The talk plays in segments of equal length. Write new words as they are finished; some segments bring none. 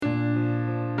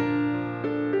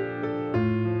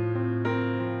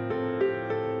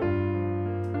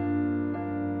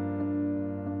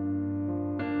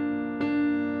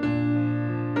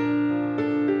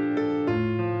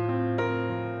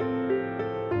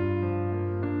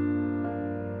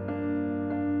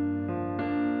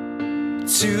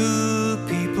Two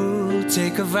people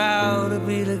take a vow to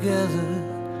be together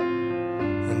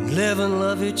and live and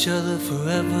love each other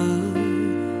forever.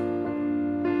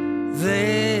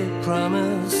 They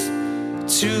promise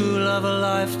to love a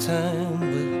lifetime,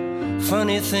 but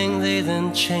funny thing, they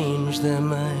then change their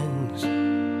minds.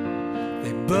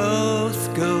 They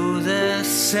both go their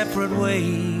separate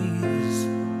ways,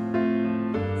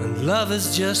 and love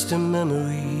is just a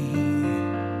memory.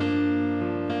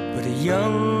 But a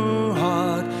young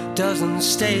heart doesn't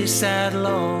stay sad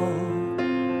long.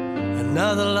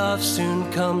 Another love soon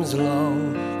comes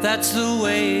along. That's the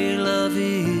way love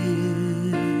is.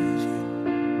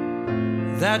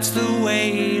 That's the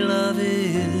way love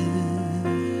is.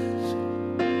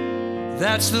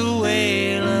 That's the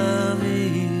way love is.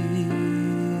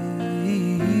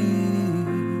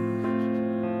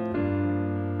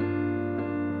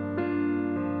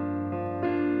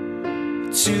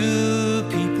 Two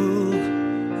people,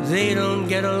 they don't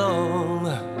get along.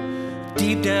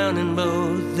 Deep down in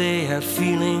both, they have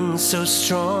feelings so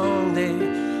strong. They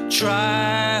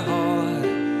try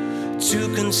hard to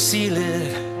conceal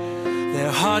it.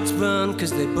 Their hearts burn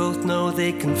 'cause they both know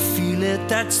they can feel it.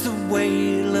 That's the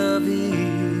way love is.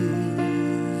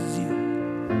 Yeah.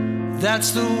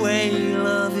 That's the way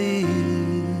love is.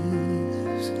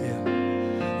 Yeah.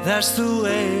 That's the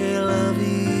way love is.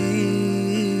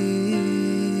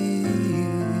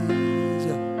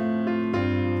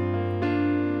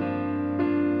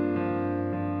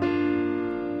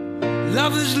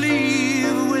 Lovers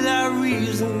leave without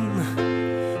reason.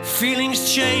 Feelings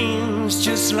change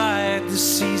just like the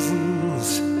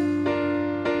seasons.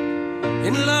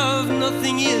 In love,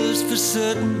 nothing is for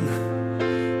certain.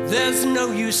 There's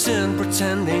no use in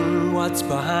pretending what's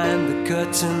behind the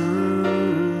curtain.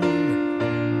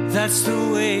 That's the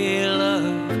way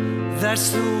love. That's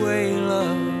the way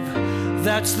love.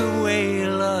 That's the way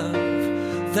love.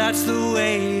 That's the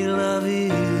way love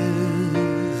is.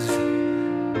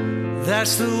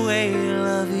 That's the way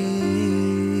love is.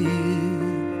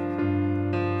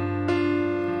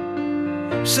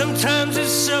 Sometimes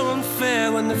it's so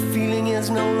unfair when the feeling is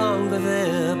no longer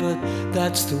there, but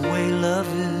that's the way love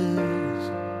is.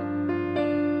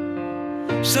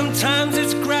 Sometimes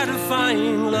it's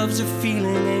gratifying, love's a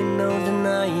feeling, ain't no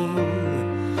denying.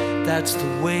 That's the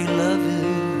way love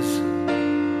is.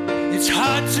 It's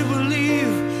hard to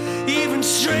believe, even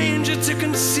stranger to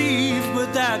conceive,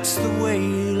 but that's the way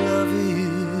love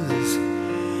is.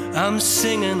 I'm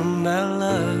singing about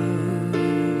love.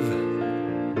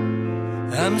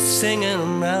 I'm singing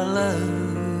about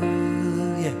love,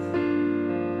 yeah.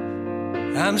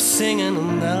 I'm singing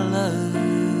about love.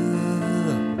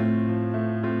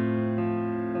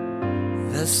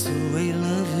 That's the way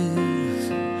love is.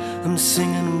 I'm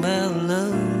singing about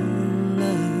love,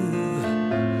 love.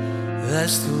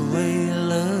 That's the way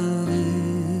love is.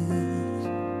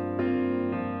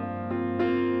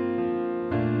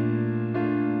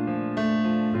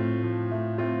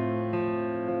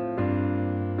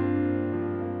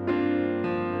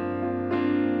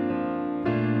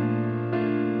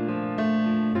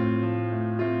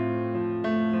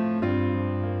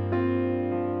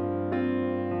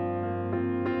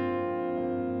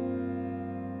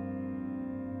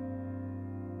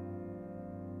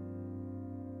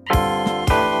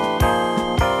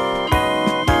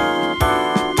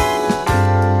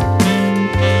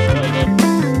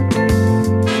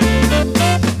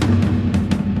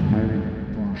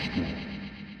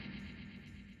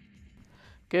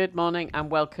 Good morning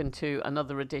and welcome to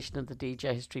another edition of the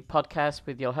DJ History Podcast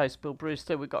with your host Bill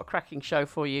Brewster. We've got a cracking show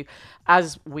for you,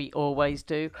 as we always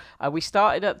do. We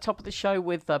started at the top of the show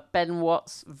with Ben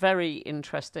Watt's very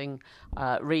interesting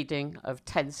reading of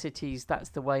 10 Cities, That's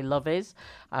the Way Love Is.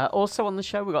 Also on the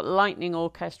show we've got Lightning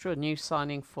Orchestra, a new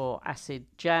signing for acid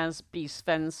jazz, BE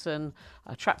SVENDSEN,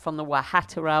 a track from the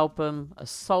WAJATTA album, a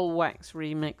Soulwax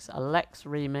remix, a Lexx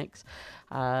remix,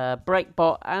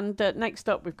 Breakbot, and next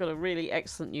up we've got a really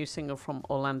excellent new single from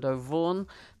Orlando Voorn.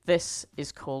 This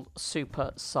is called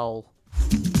Super Soul.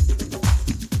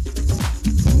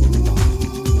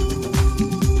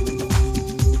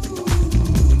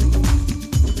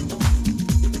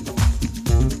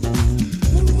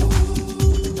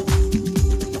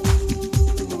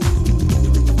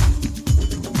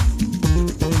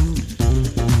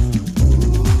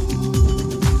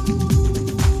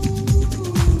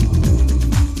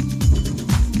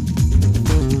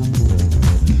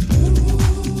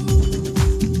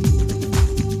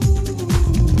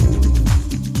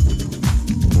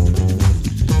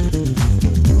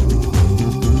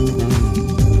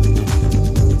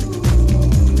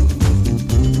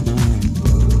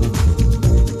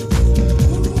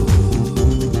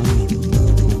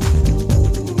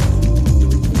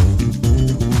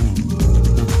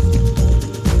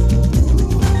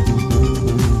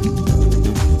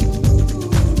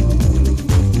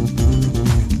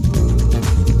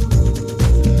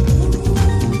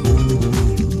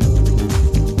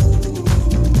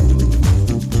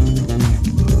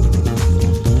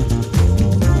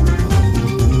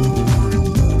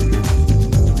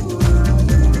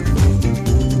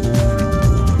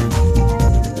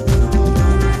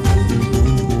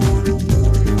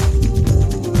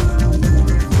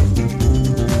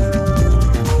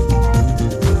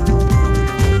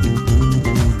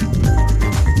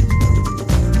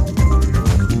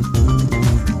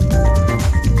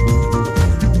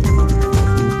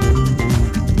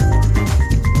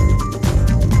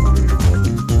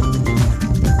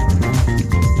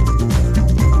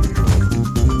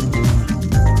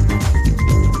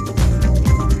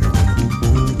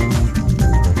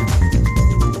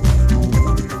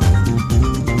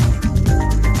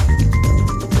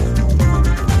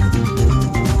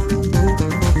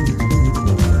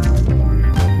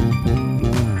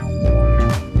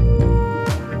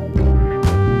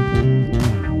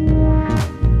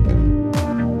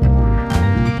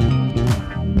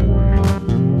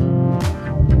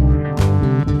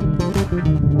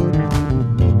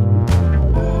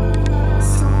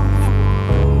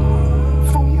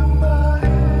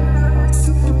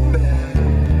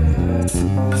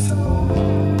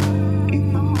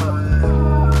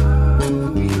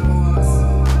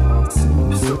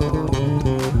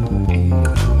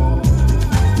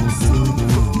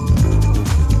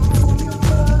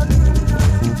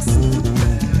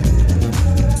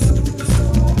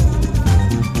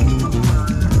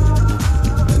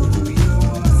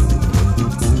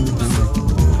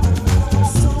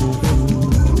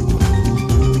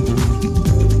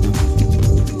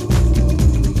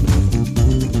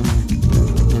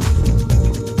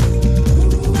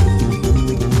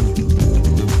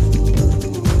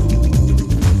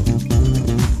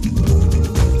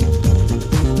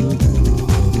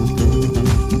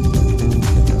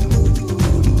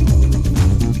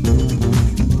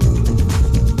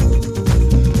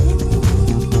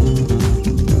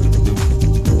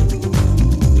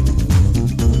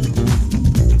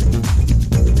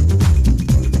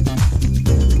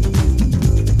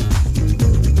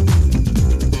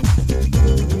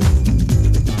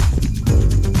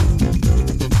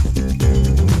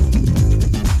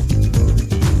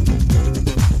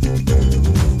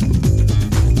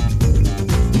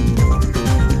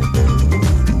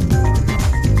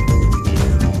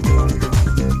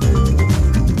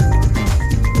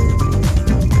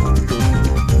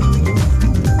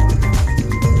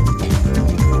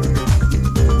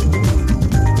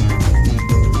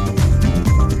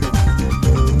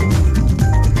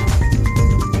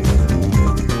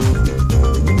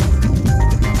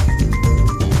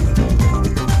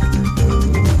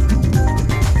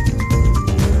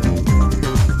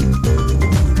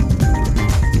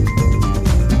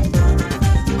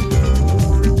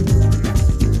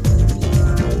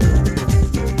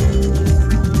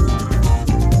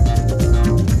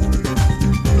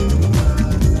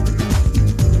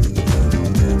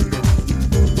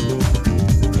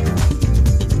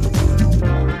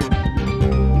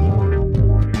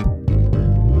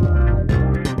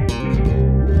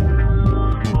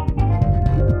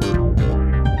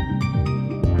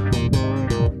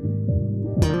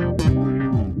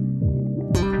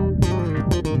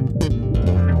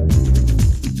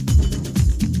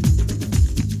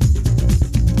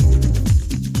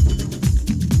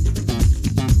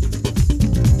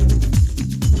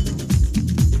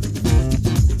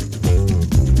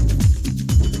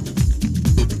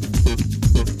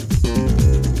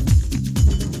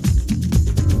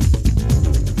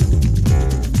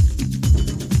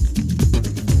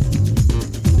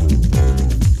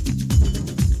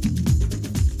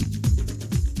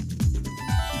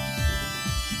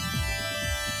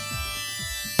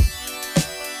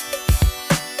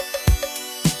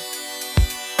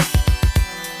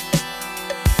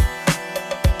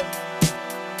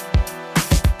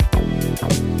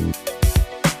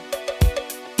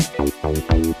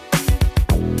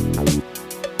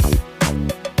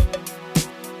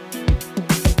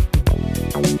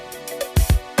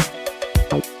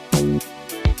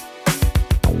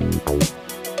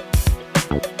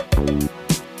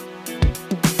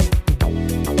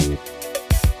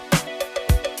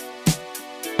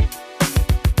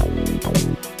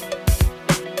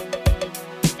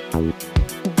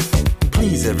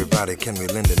 Can we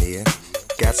lend an ear?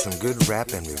 Got some good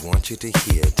rap and we want you to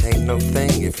hear. Tain't no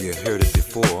thing if you heard it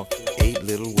before. 8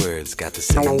 little words, got to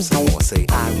say them some more. Say,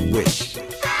 I wish,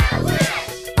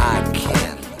 I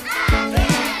can,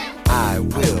 I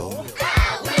will,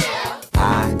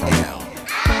 I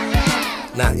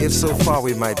am. Now, if so far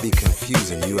we might be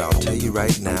confusing you, I'll tell you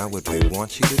right now what we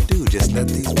want you to do. Just let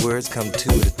these words come 2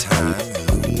 at a time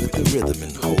and move with the rhythm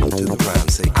and hold them to the rhyme.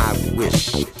 Say, I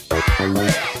wish,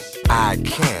 I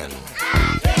can,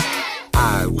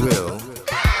 I will,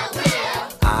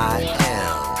 I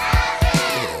am.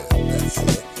 Yeah, that's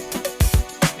it.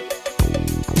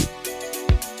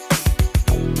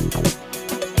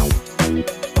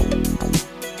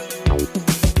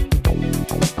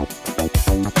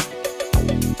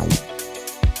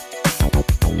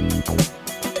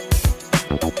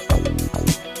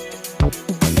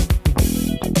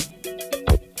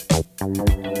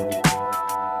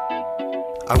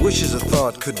 I wish as a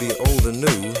thought could be old and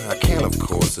new. I can, of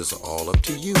course, it's all up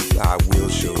to you. I will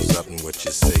shows up in what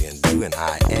you say and do, and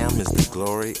I am is the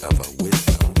glory of a wish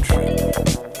come true.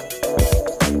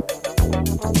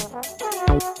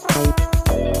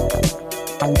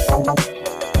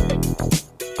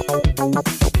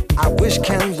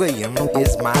 Iwishcan William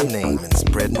is my name, and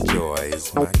spreading joy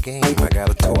is my game. I got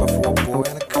a toy for a boy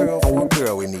and a curl for a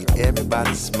girl. We need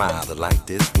everybody's smile to like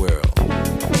this world.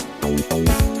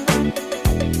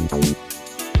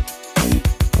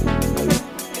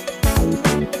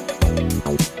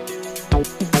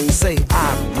 Say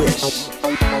I wish,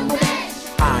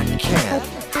 I can,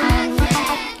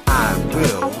 I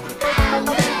will,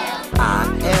 I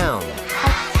am.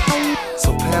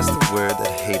 So pass the word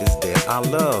that hate is dead. Our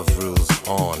love rules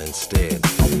on instead.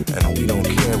 And we don't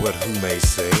care what who may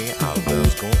say. Our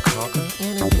love's gonna conquer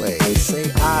anyway.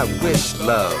 Say I wish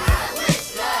love,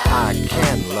 I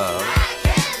can love,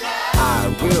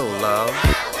 I will love,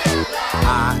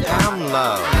 I am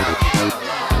love.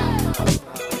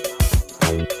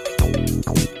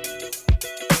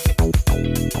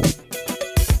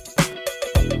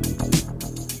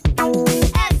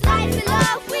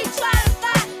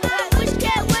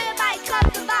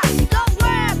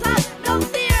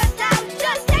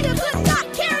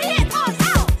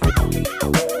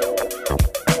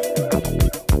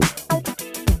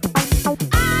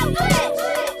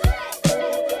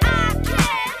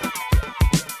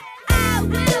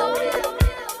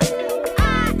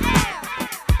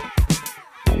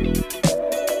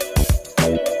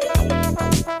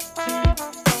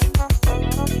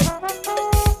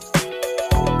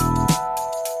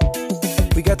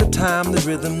 The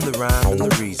rhythm, the rhyme, and the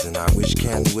reason.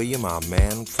 Iwishcan William, our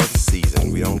man for the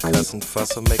season. We don't cuss and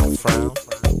fuss or make a frown.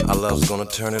 Our love's gonna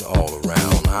turn it all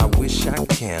around. I wish I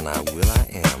can, I will, I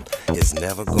am. It's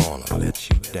never gonna let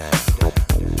you down.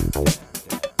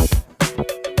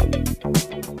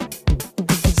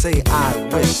 Say I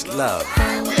wish love.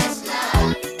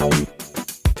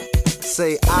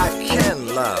 Say I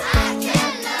can love.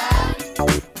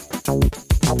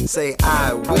 Say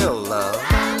I will love.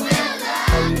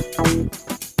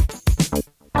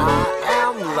 I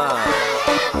am love.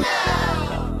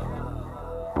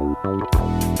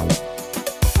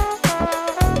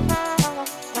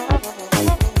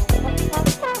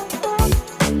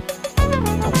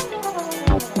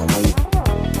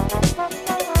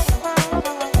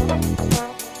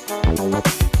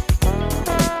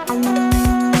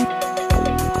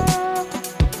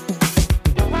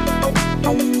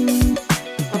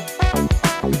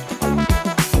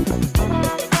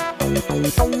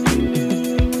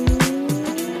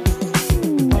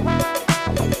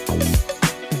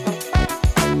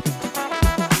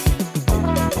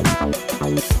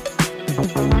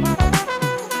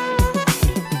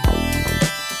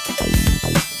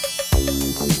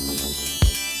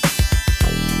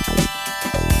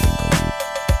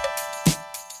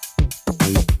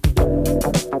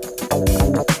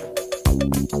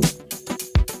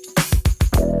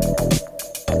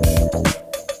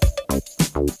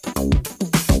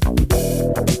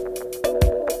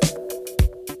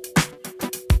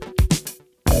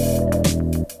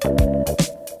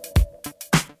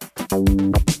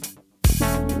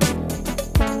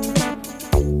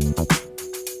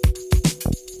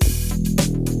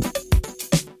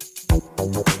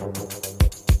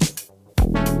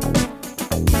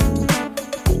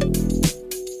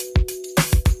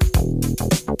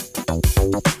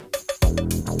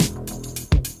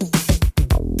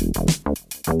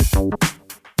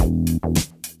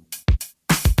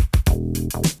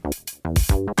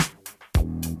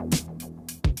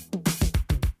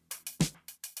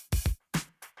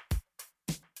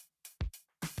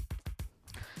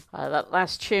 That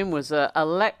last tune was a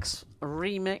Lexx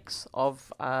remix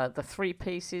of the three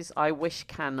pieces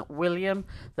Iwishcan William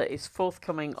that is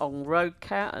forthcoming on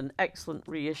Roadcat, an excellent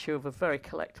reissue of a very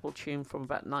collectible tune from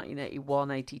about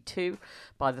 1981-82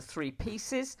 by the three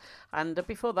pieces. And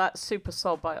before that, Super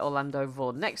Soul by Orlando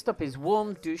Voorn. Next up is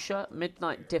Warmduscher,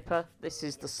 Midnight Dipper. This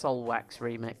is the Soulwax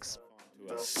remix.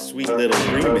 A sweet little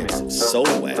remix of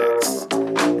Soulwax.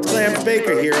 It's Clarence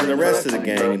Baker here and the rest of the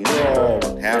gang, and we're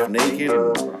all half naked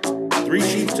and three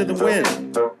sheets to the wind.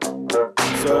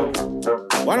 So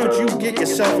why don't you get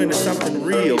yourself into something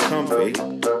real comfy,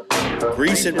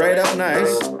 grease it right up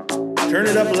nice, turn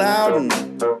it up loud, and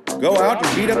go out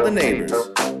and beat up the neighbors.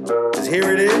 'Cause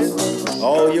here it is,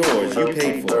 all yours, you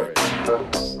paid for it.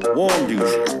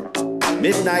 Warmduscher,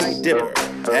 Midnight Dipper,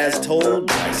 as told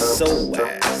by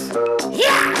Soulwax.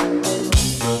 Yeah!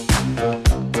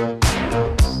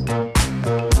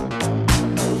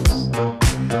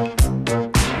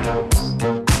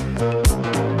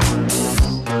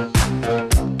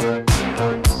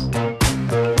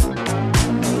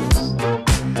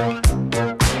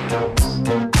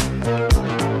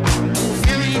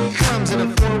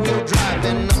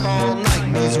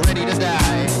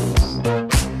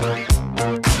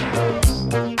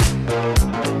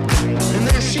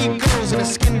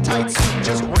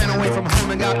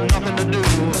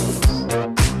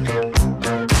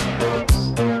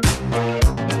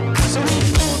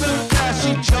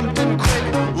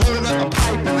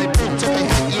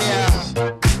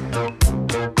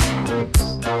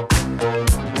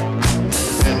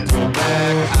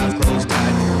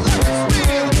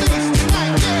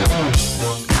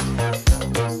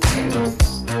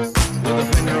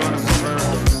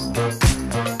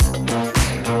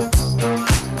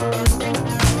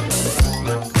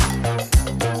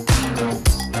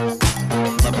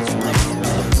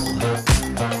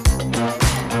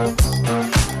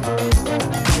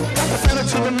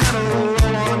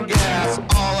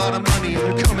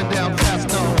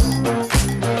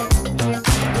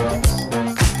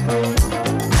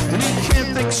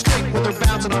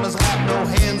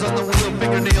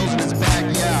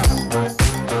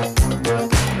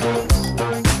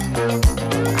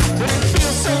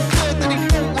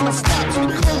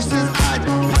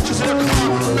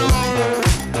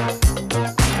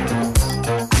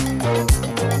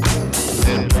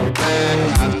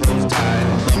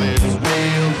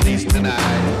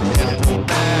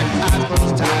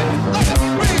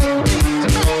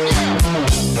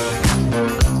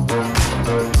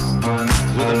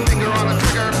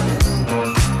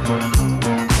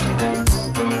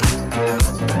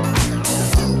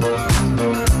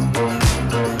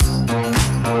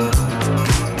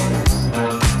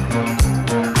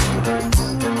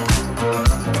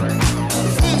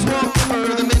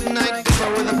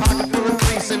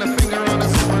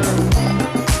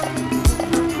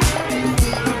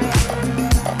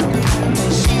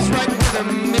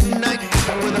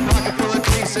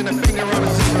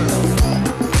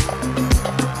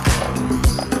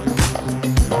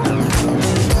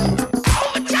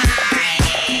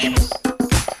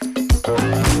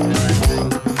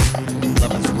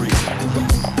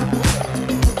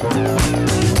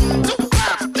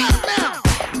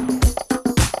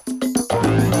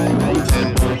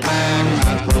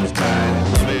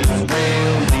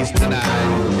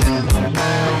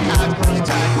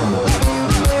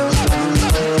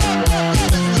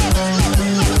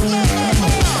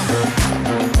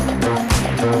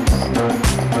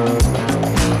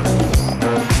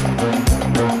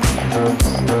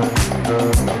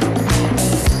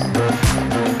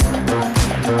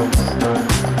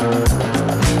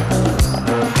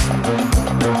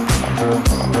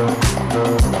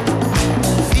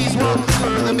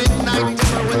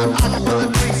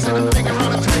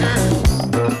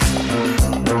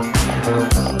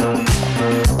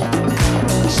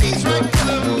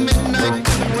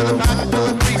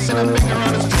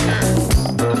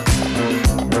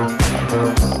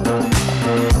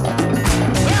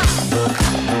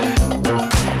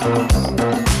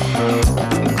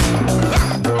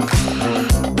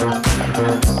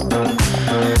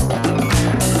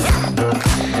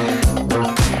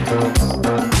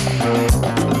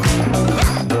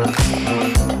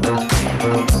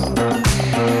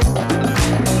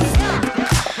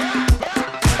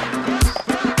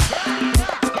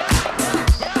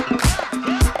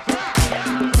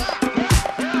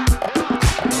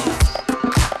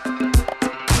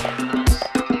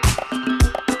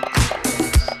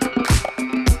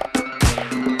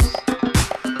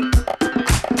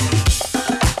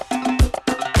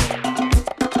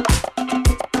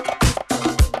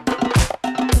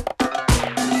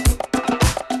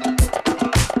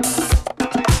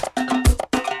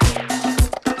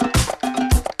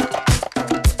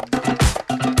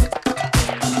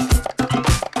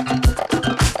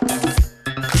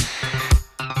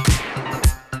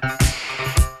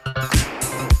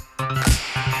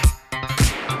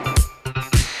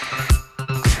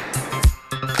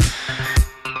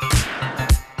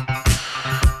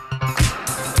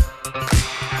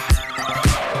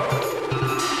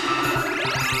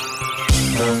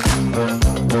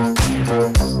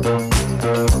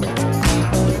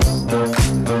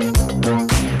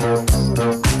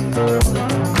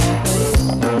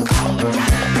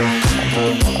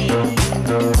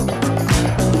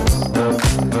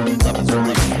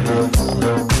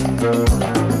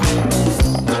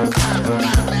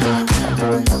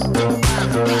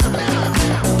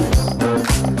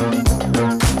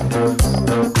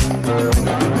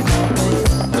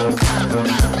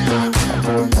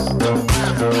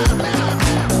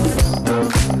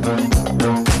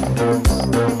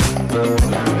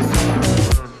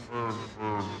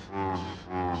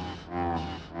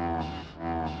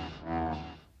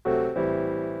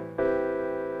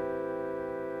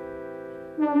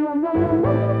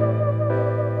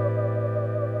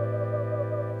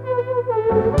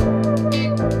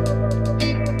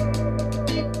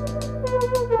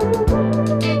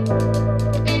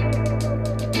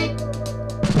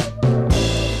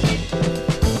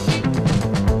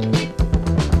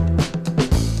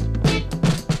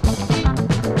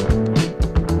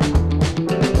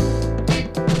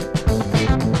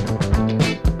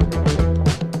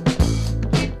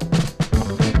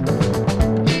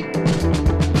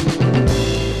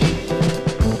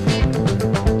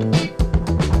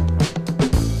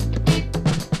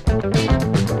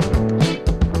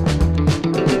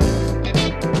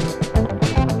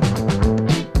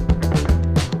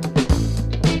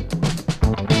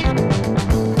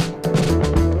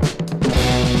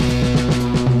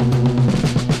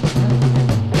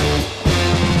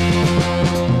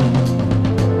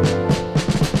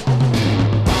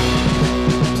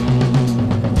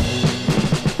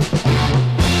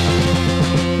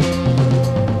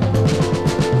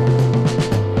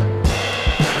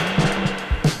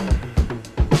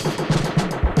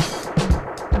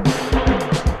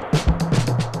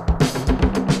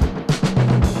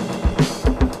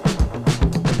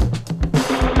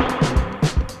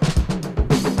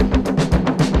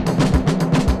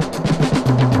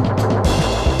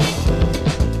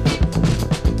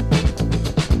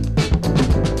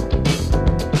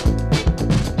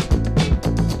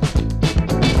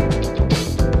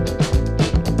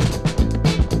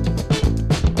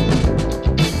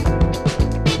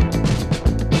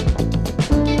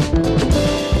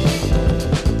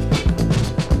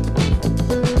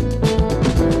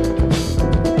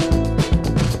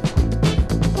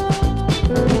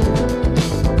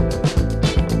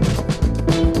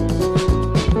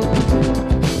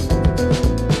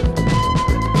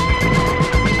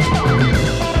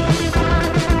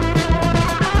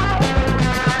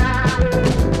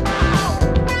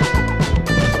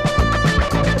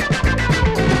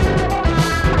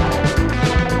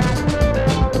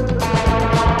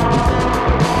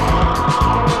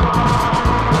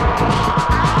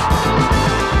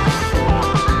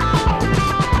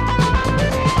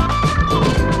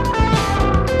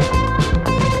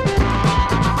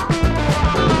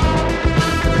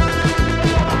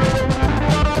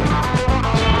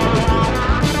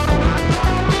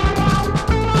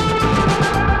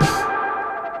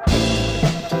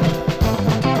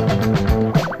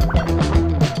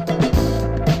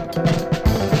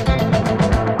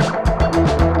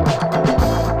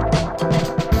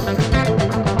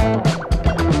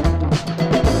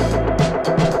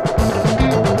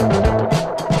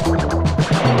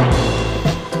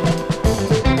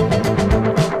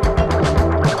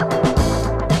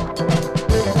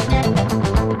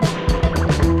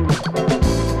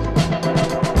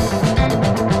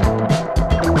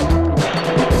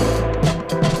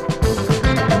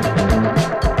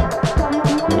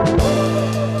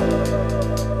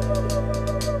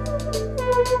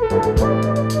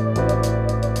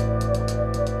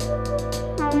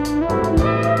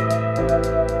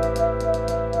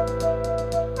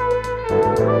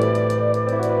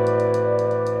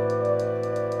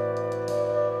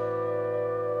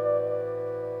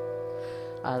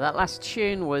 That last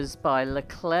tune was by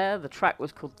Lexx. The track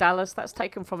was called Dallas. That's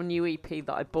taken from a new EP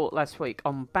that I bought last week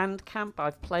on Bandcamp.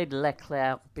 I've played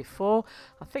Lexx before.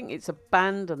 I think it's a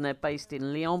band and they're based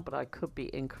in Lyon, but I could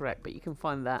be incorrect. But you can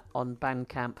find that on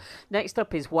Bandcamp. Next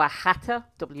up is WAJATTA,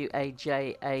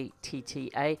 WAJATTA.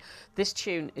 This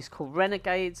tune is called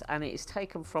Renegades and it is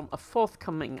taken from a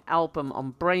forthcoming album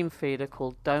on Brainfeeder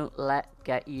called Don't Let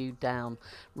Get You Down.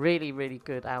 Really, really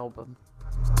good album.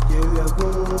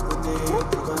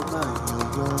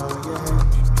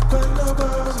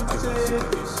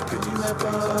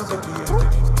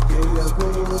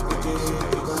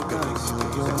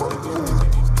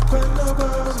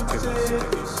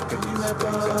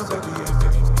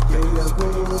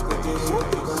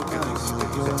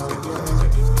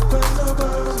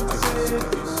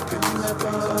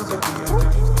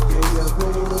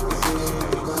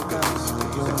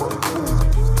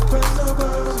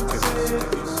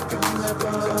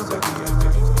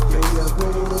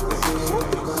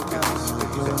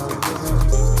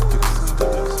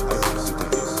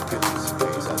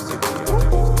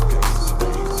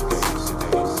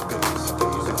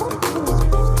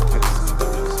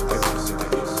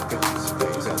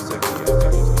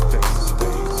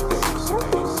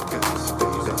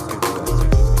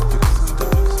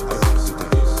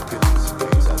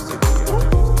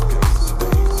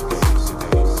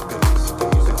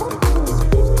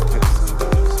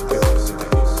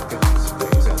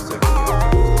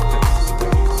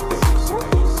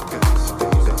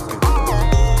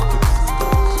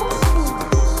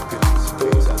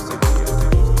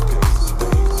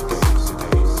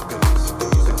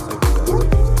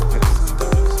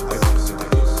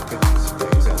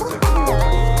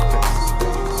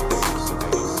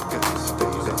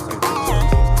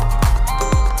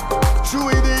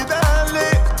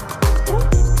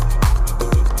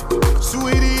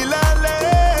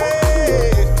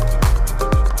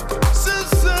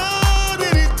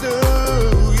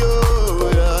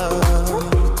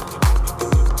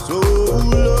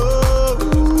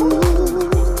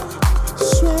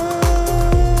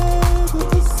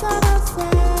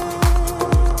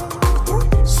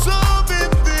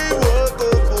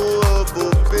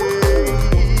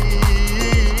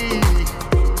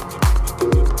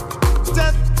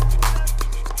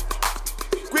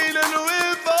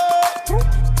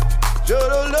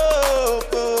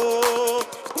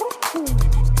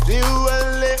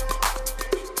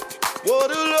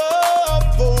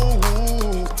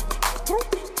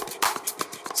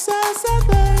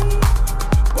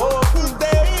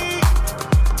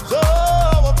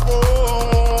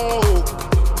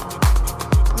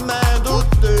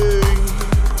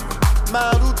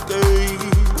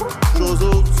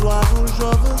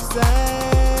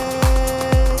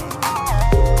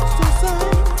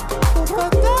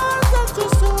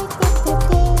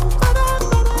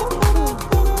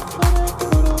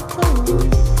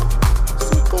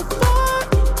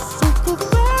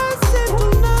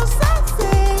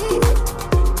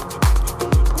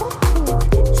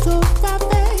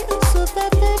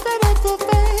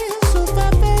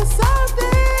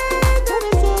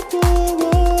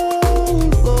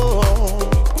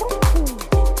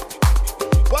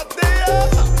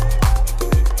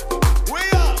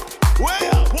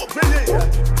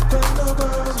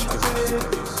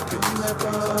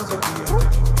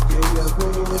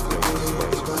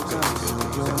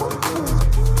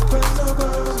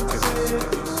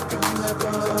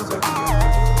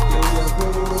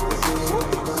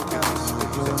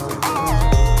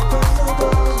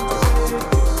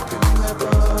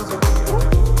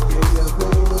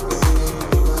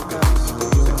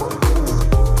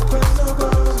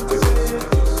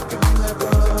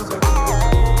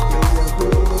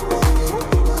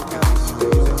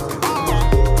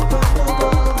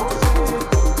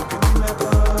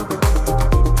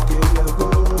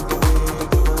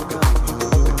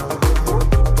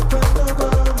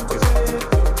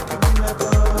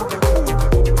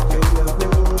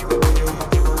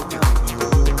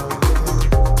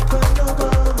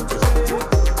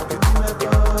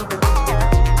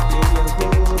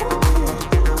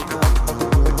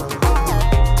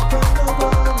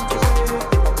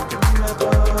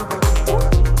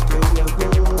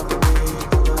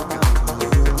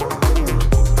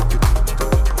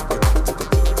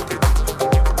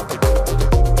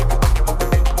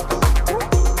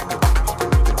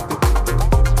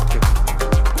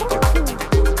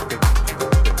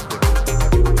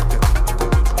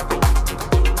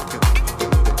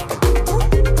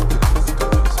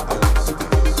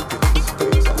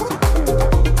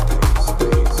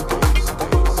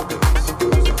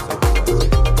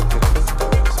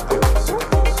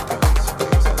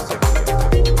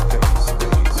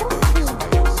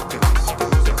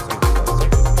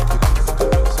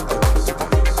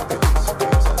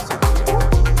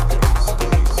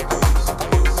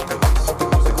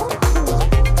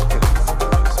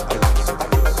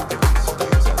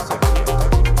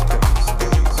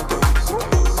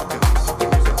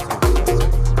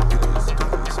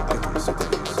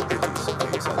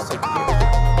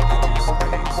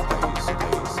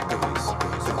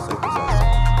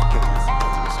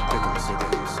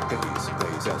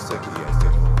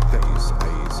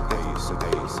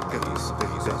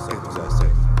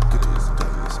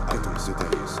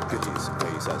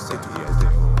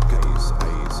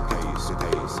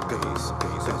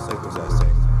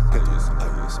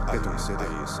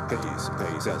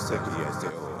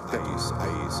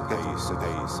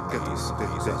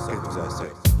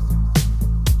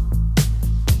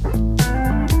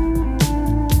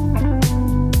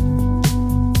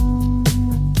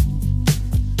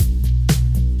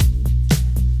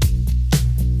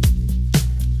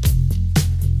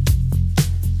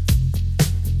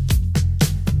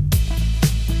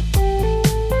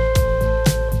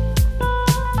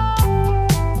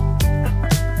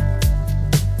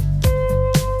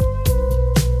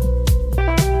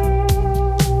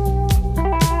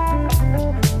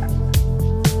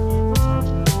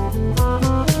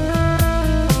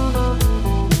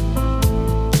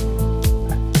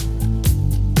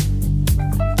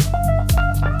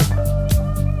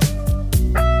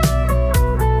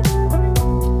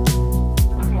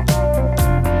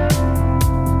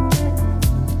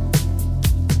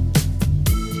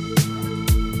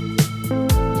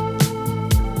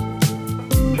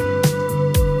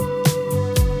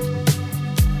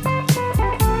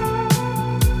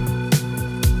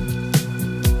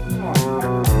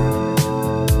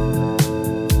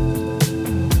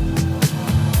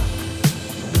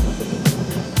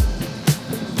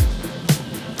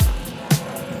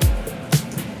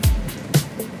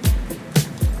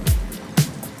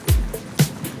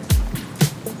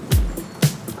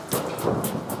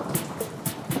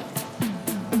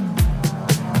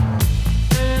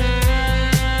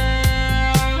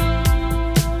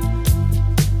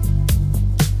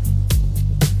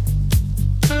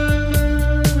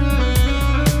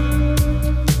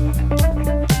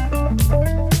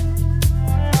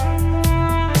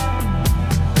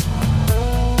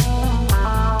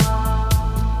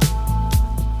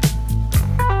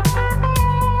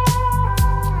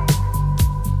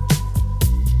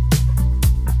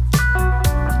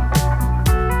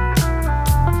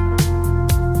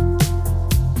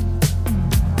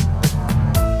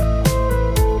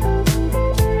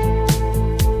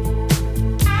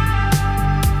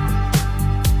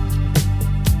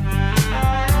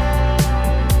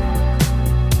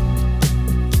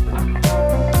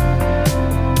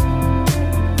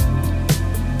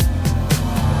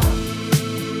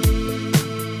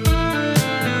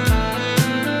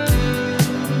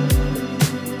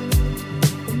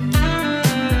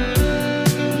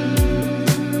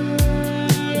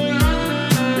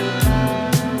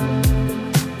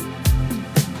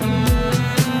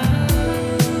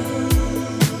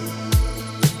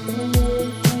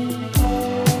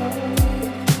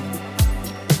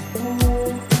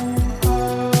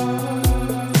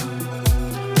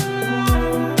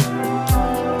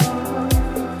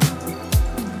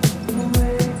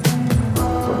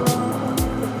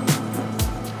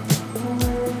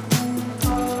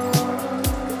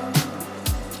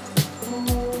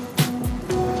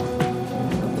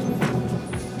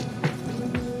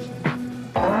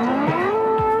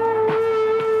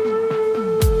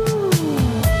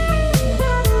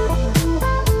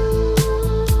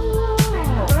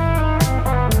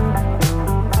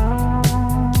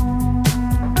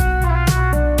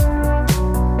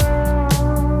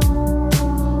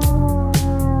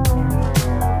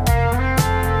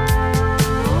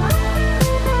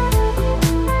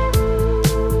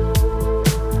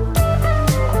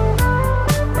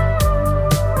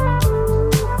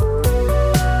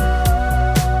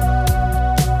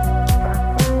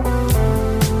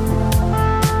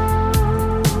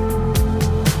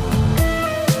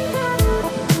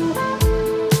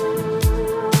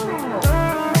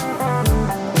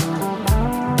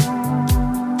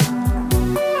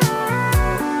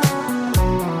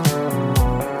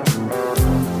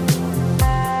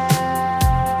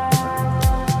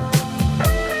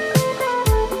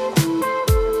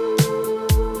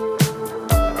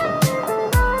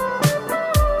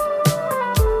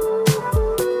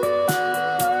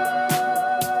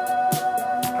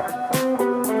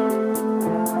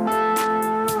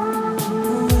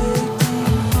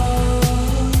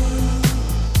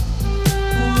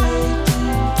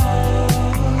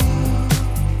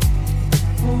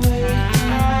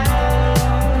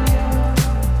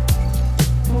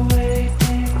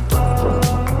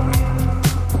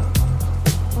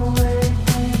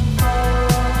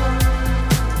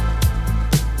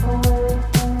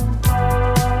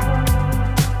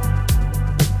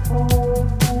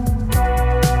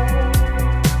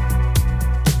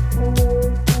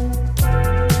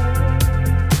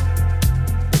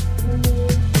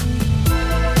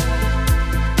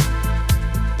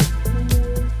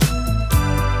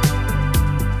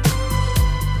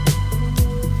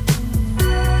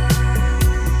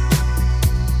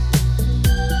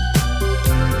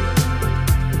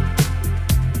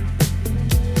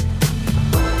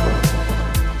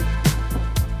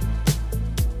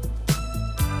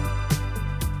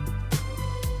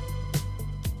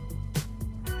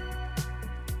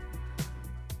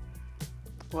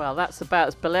 Well, that's about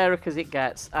as Balearic as it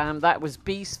gets. That was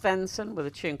BE SVENDSEN with a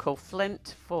tune called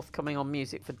Flint, forthcoming on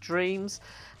Music for Dreams.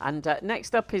 And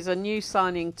next up is a new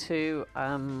signing to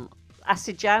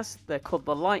acid jazz. They're called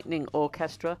the Lightning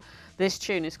Orchestra. This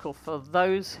tune is called For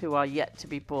Those Who Are Yet to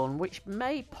Be Born, which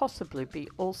may possibly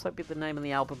also be the name of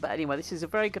the album. But anyway, this is a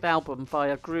very good album by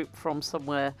a group from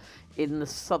somewhere in the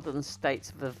southern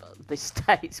states of the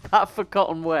States, but I've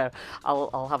forgotten where.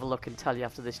 I'll have a look and tell you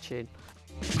after this tune.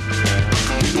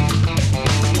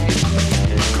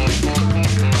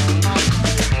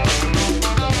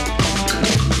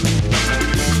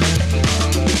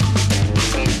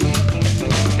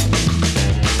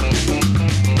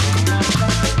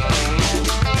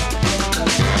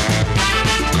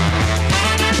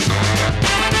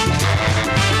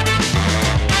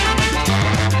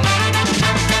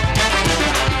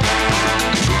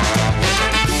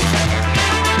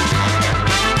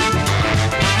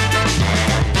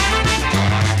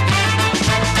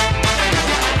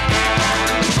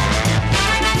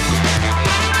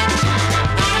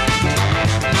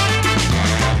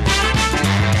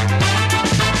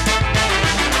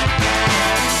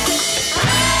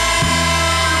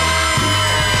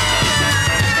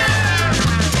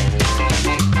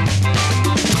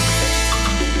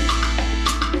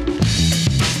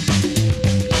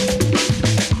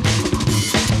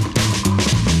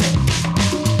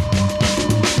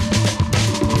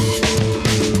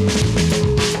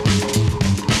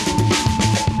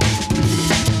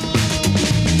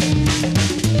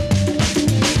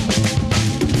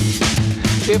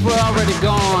 If we're already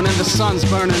gone and the sun's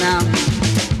burning out,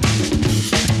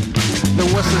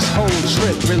 then what's this whole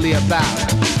trip really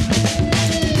about?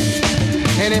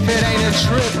 And if it ain't a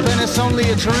trip and it's only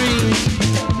a dream,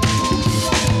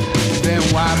 then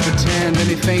why pretend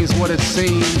anything's what it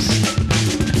seems?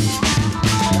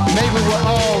 Maybe we're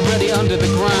already under the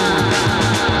ground,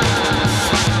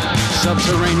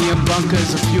 subterranean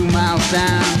bunkers a few miles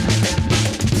down.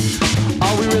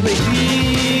 Are we really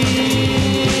here?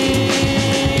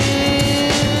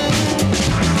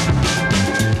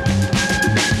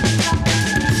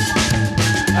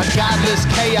 A godless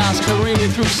chaos careening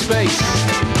through space.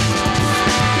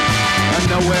 A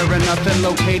nowhere and nothing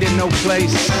located, no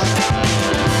place.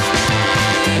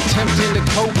 Attempting to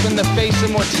cope in the face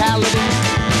of mortality.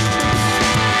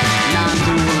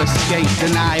 Non-dual escape,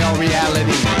 deny all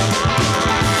reality.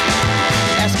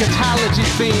 Eschatology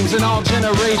themes in all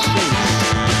generations.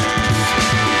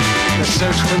 The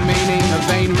search for meaning, a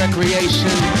vain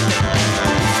recreation.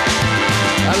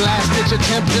 A last-ditch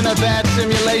attempt in a bad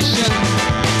simulation.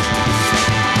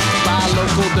 By a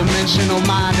local dimensional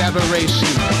mind aberration.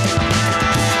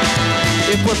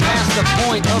 If we're past the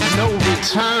point of no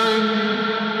return,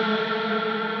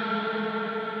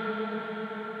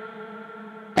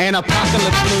 an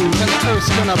apocalypse looms and the earth's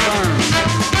gonna burn.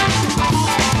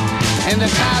 And the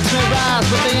tides may rise,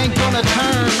 but they ain't gonna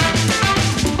turn.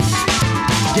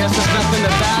 Guess there's nothing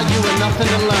to value and nothing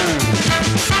to learn.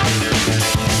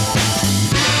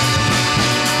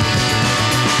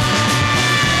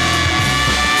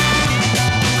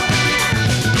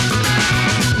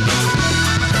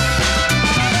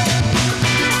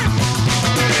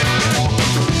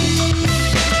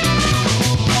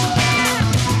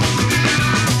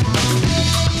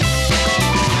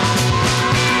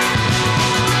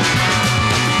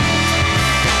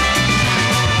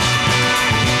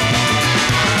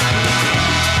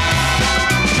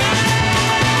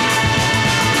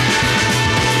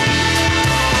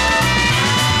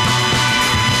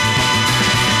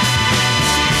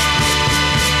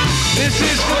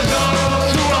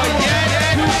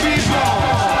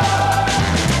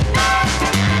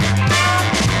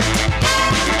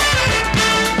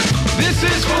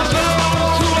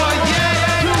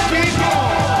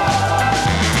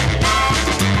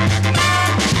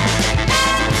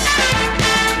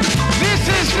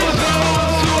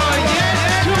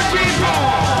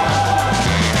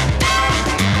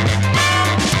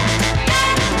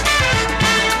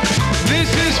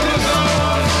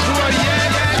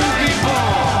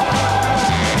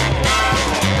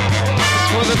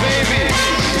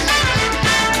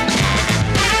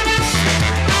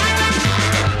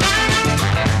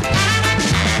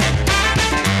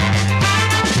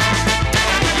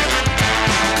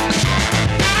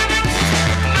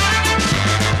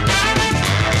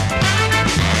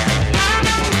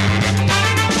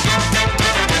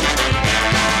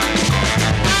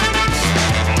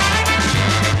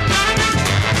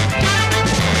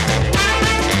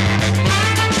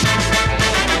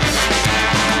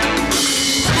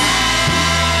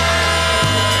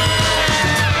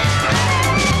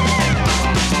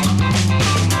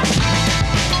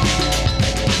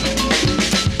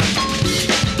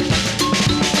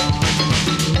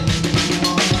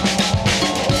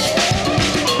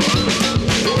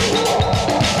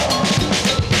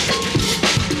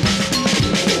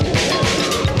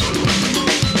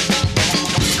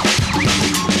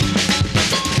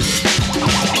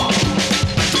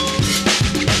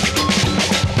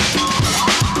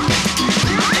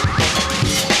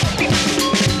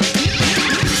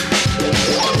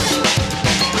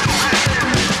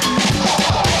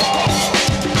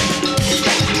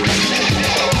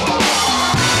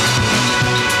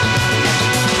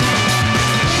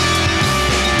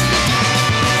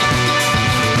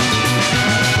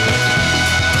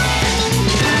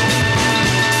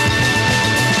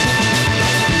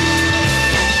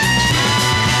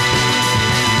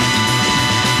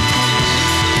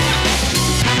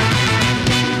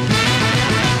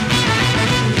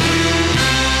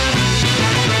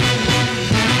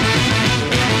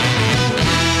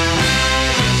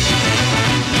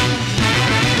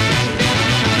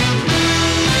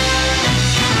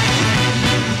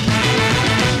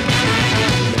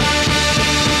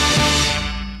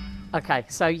 Okay,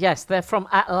 so yes, they're from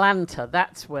Atlanta.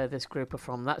 That's where this group are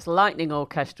from. That's Lightning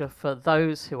Orchestra for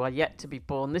those who are yet to be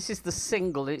born. This is the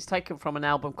single. It's taken from an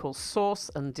album called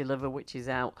Source and Deliver, which is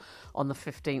out on the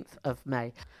 15th of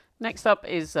May. Next up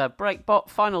is Breakbot,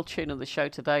 final tune of the show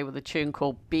today with a tune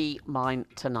called Be Mine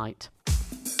Tonight.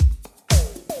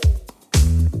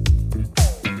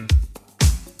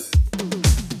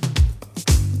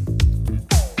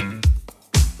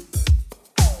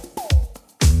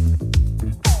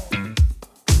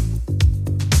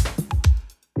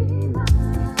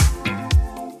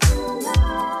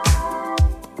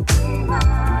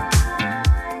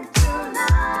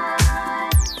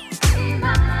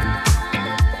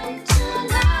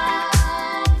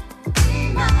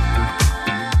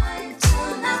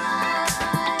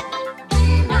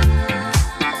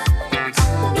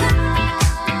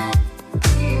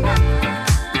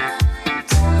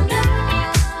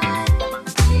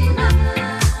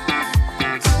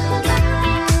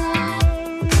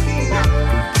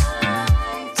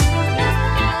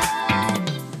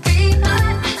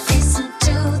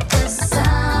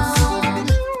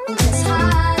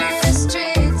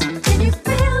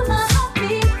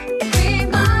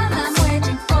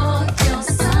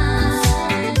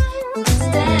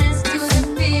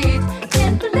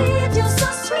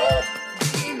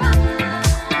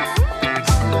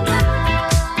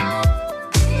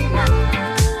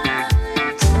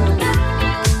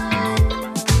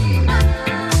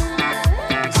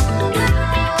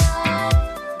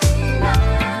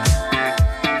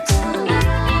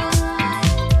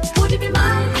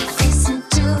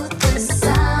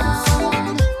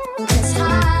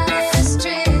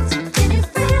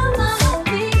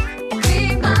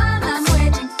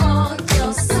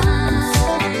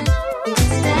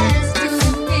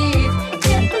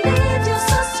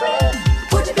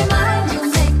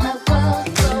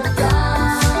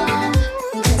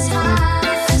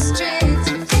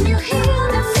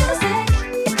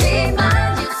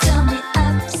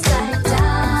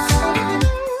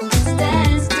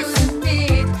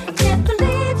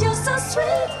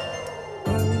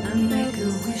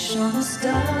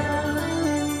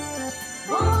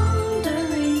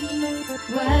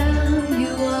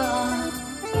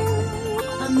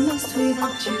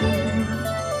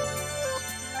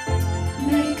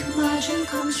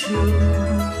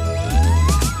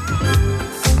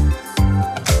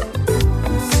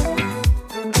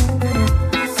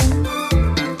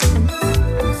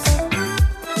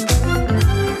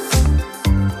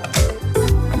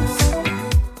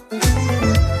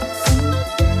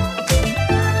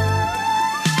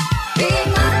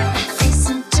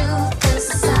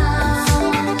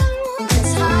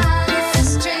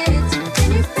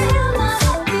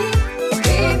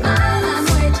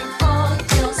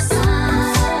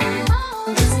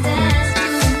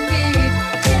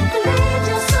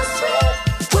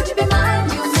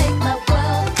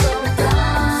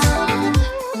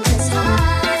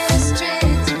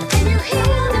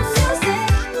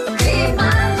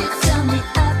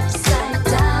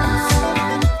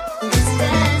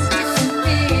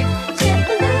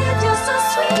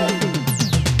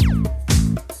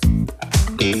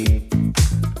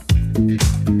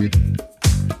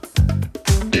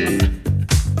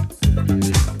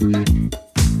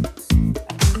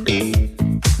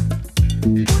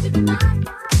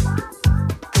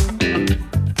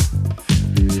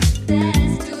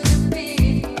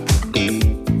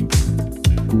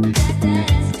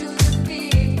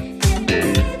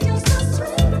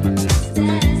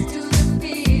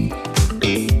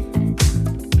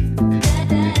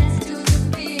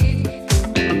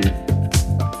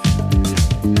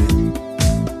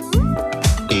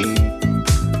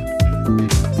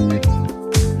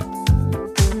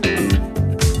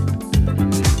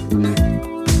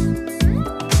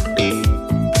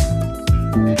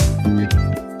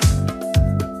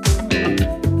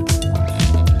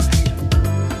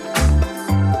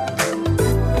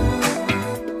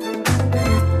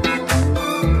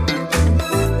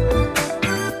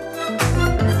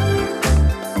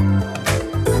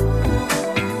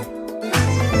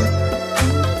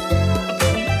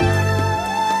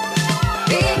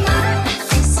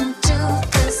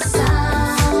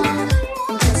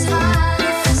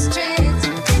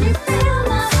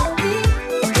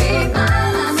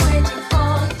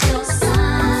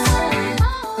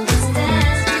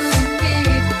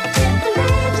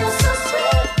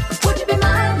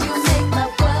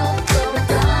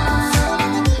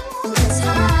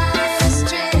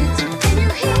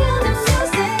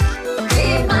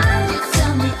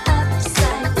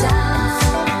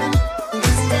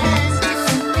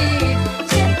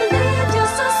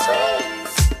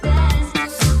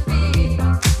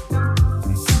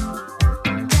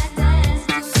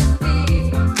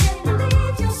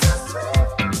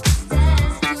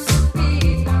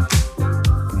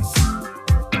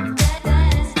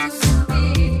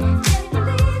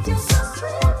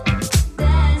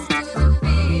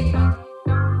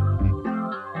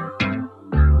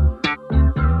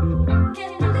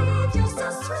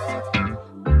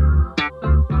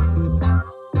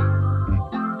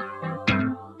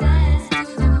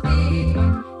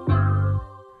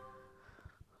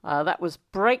 That was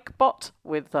Breakbot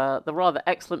with the rather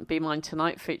excellent Be Mine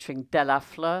Tonight featuring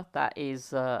DELAFLEUR. That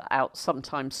is out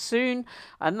sometime soon.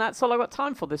 And that's all I've got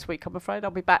time for this week, I'm afraid.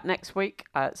 I'll be back next week,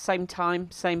 same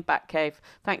time, same Batcave.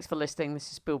 Thanks for listening.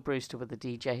 This is Bill Brewster with the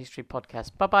DJ History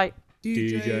Podcast. Bye-bye.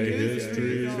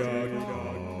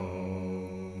 DJHistory.com.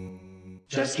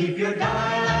 Just keep your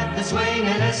dial at the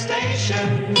swinging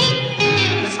station.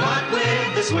 The spot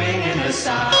with the swinging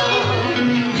sound.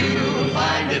 You'll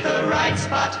find it the right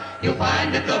spot. You'll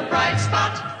find it the bright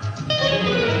spot.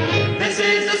 This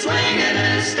is the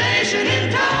swinging station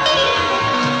in town.